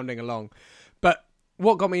sort of bounding along. But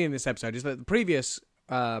what got me in this episode is that the previous,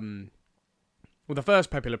 the first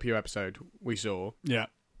Pepé Le Pew episode we saw,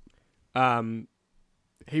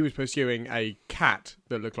 he was pursuing a cat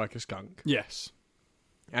that looked like a skunk. Yes.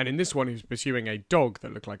 And in this one, he was pursuing a dog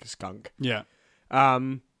that looked like a skunk. Yeah.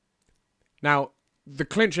 Now, the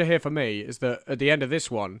clincher here for me is that at the end of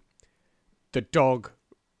this one, the dog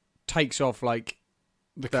takes off like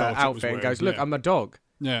the outfit and goes, look, I'm a dog.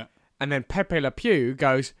 Yeah. And then Pepé Le Pew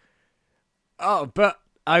goes, oh, but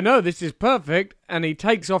I know this is perfect. And he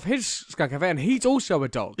takes off his skunk outfit and he's also a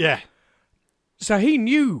dog. Yeah. So he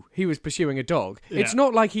knew he was pursuing a dog. Yeah. It's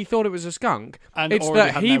not like he thought it was a skunk. And it's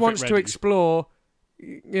that he wants to explore,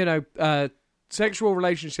 sexual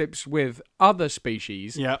relationships with other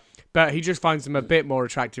species. Yeah. But he just finds them a bit more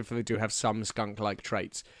attractive for they do have some skunk-like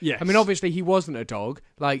traits. Yes. I mean, obviously, he wasn't a dog.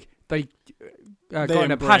 Like, they got in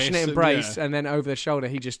a passionate embrace, and then over the shoulder,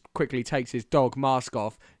 he just quickly takes his dog mask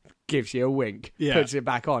off, gives you a wink, puts it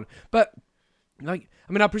back on. But,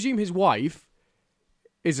 I presume his wife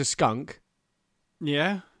is a skunk.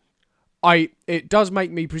 Yeah. It does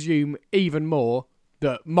make me presume even more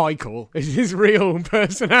that Michael is his real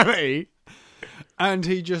personality. And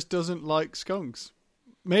he just doesn't like skunks.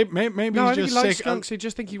 Maybe no, he's just I think he likes sick. skunks. He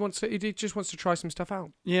just think he just wants to try some stuff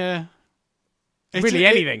out. Yeah.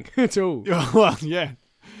 Anything at all. Well, yeah.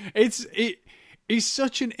 He's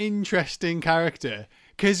such an interesting character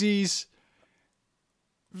because he's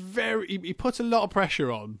he puts a lot of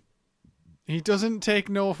pressure on. He doesn't take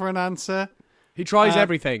no for an answer. He tries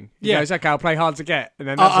everything. He goes, okay, I'll play hard to get. And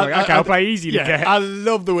then I'll play easy to get. I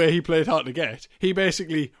love the way he played hard to get. He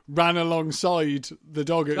basically ran alongside the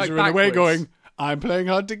dog that was running away going, I'm playing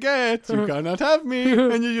hard to get. You cannot have me.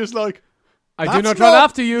 And you're just like, I do not run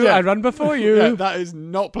after you. I run before you. Yeah, that is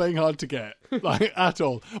not playing hard to get, like, at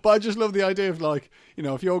all. But I just love the idea of, like,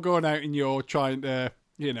 if you're going out and you're trying to,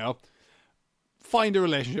 find a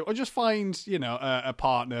relationship or just find, a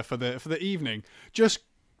partner for the evening, just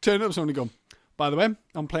turn up to someone and go, by the way,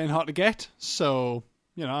 I'm playing hard to get, so,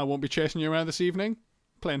 I won't be chasing you around this evening.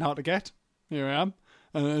 Playing hard to get. Here I am.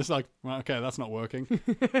 And then it's like, well, okay, that's not working.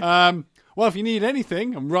 Well, if you need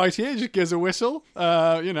anything, I'm right here. Just gives a whistle.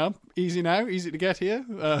 Easy now, easy to get here.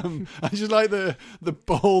 I just like the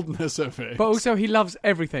boldness of it. But also, he loves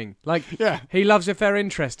everything. Like, he loves if they're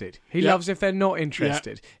interested. He loves if they're not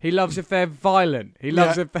interested. He loves if they're violent. He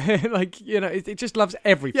loves if they're, it just loves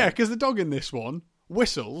everything. Yeah, because the dog in this one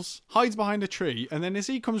whistles, hides behind a tree, and then as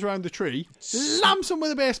he comes around the tree, slams him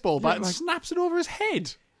with a baseball bat and snaps it over his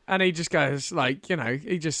head. And he just goes,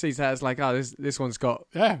 he just sees that as like, oh, this one's got...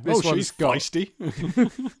 Yeah, she's feisty.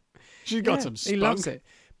 She's got some spunk. He loves it.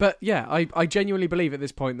 But, yeah, I genuinely believe at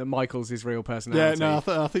this point that Michael's his real personality. Yeah,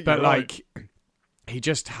 no, I think you're right. But, he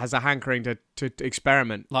just has a hankering to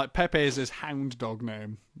experiment. Like, Pepe is his hound dog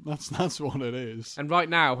name. That's what it is. And right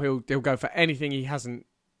now, he'll go for anything he hasn't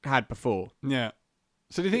had before. Yeah.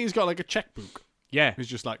 So do you think he's got, like, a checkbook? Yeah. He's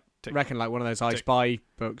just like... I reckon like one of those I Spy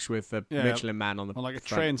books with the Michelin Man on the or like a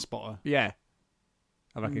front. train spotter. Yeah.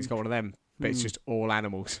 I reckon he's got one of them, but it's just all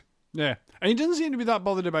animals. Yeah. And he doesn't seem to be that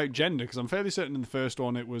bothered about gender, because I'm fairly certain in the first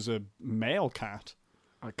one it was a male cat.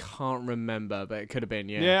 I can't remember, but it could have been,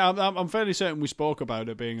 yeah. Yeah, I'm fairly certain we spoke about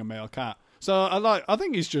it being a male cat. So I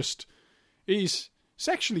think he's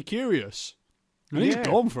sexually curious. And he's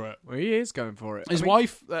going for it. Well, he is going for it. His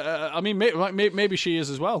wife, maybe she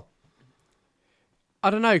is as well. I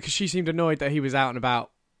don't know, because she seemed annoyed that he was out and about,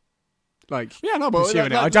 pursuing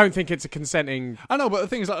it. I don't think it's a consenting... I know, but the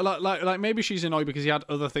thing is, like maybe she's annoyed because he had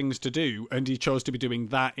other things to do, and he chose to be doing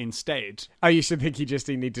that instead. I used to think he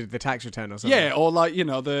needed the tax return or something. Yeah, or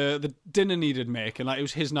the dinner needed making, like it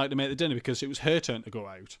was his night to make the dinner because it was her turn to go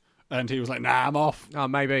out, and he was like, nah, I'm off. Oh,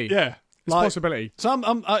 maybe. Yeah. It's a possibility. So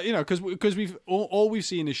I'm because we've all we've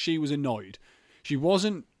seen is she was annoyed. She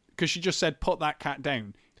wasn't, because she just said, put that cat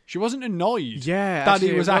down. She wasn't annoyed that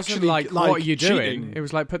he was actually like, what are you doing? Cheating. It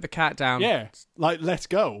was like, put the cat down. Yeah, like, let's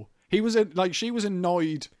go. He was she was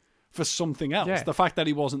annoyed for something else. Yeah. The fact that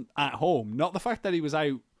he wasn't at home, not the fact that he was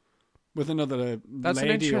out with another That's lady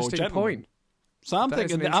an interesting or gentleman. Point. So I'm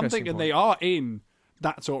thinking they are in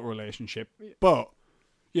that sort of relationship, but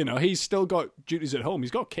he's still got duties at home.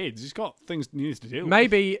 He's got kids. He's got things he needs to do.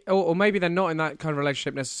 Maybe, or maybe they're not in that kind of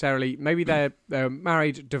relationship necessarily. Maybe they're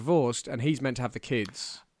married, divorced, and he's meant to have the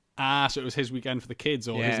kids. So it was his weekend for the kids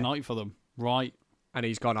or his night for them. Right. and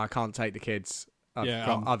he's gone, I can't take the kids. I've Yeah,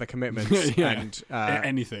 got other commitments and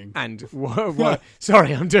anything. And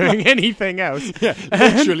sorry, I'm doing anything else. Yeah,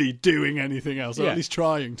 literally doing anything else, or Yeah. at least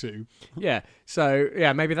trying to. Yeah. So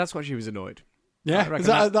maybe that's why she was annoyed. Yeah, I reckon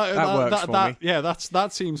that works for me. Yeah,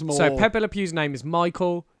 that seems more. So Pepé Le Pew's name is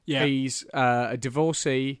Michael. Yeah. He's a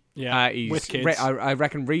divorcee. Yeah, he's with kids. I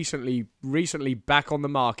reckon recently back on the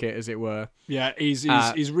market, as it were. Yeah, he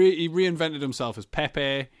reinvented himself as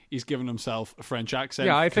Pepe. He's given himself a French accent.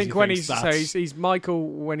 Yeah, I think when he's Michael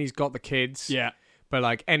when he's got the kids. Yeah, but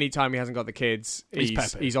like any time he hasn't got the kids,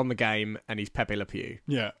 he's on the game and he's Pepé Le Pew.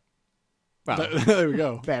 Yeah. Well, there we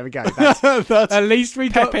go. There we go. That's at least we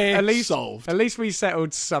got solved. At least we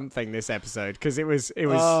settled something this episode because it was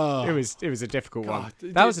a difficult one.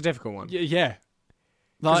 That was a difficult one. Yeah.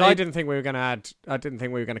 Because I didn't think we were going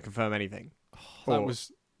to confirm anything. That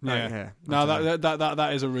was No, that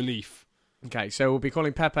is a relief. Okay, so we'll be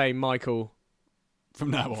calling Pepe Michael from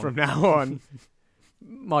now on.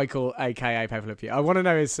 Michael, aka Pepé Le Pew. I want to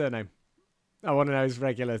know his surname. I want to know his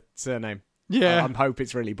regular surname. Yeah. I hope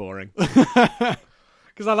it's really boring.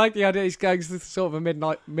 Because I like the idea he's going through sort of a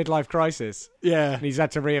midlife crisis. Yeah. And he's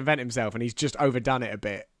had to reinvent himself and he's just overdone it a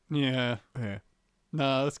bit. Yeah.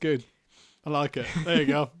 No, that's good. I like it. There you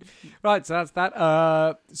go. Right, so that's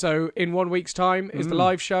that. So in 1 week's time is the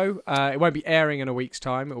live show. It won't be airing in a week's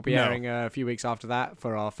time. It will be airing a few weeks after that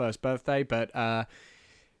for our first birthday. But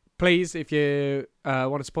please, if you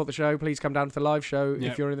want to support the show, please come down to the live show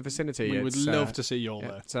if you're in the vicinity. We would love to see you all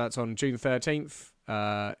there. So that's on June 13th.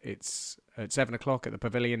 It's at 7 o'clock at the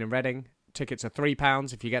Pavilion in Reading. Tickets are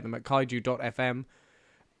 £3 if you get them at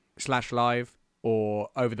kaiju.fm/live or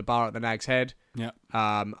over the bar at the Nag's Head. Yeah.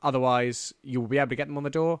 Otherwise, you'll be able to get them on the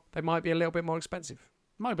door. They might be a little bit more expensive.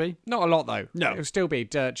 Might be. Not a lot, though. No. It'll still be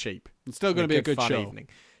dirt cheap. It's still going to be a good fun show. Evening.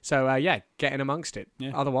 So, get in amongst it.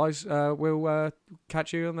 Yeah. Otherwise, we'll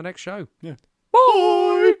catch you on the next show. Yeah.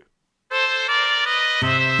 Bye!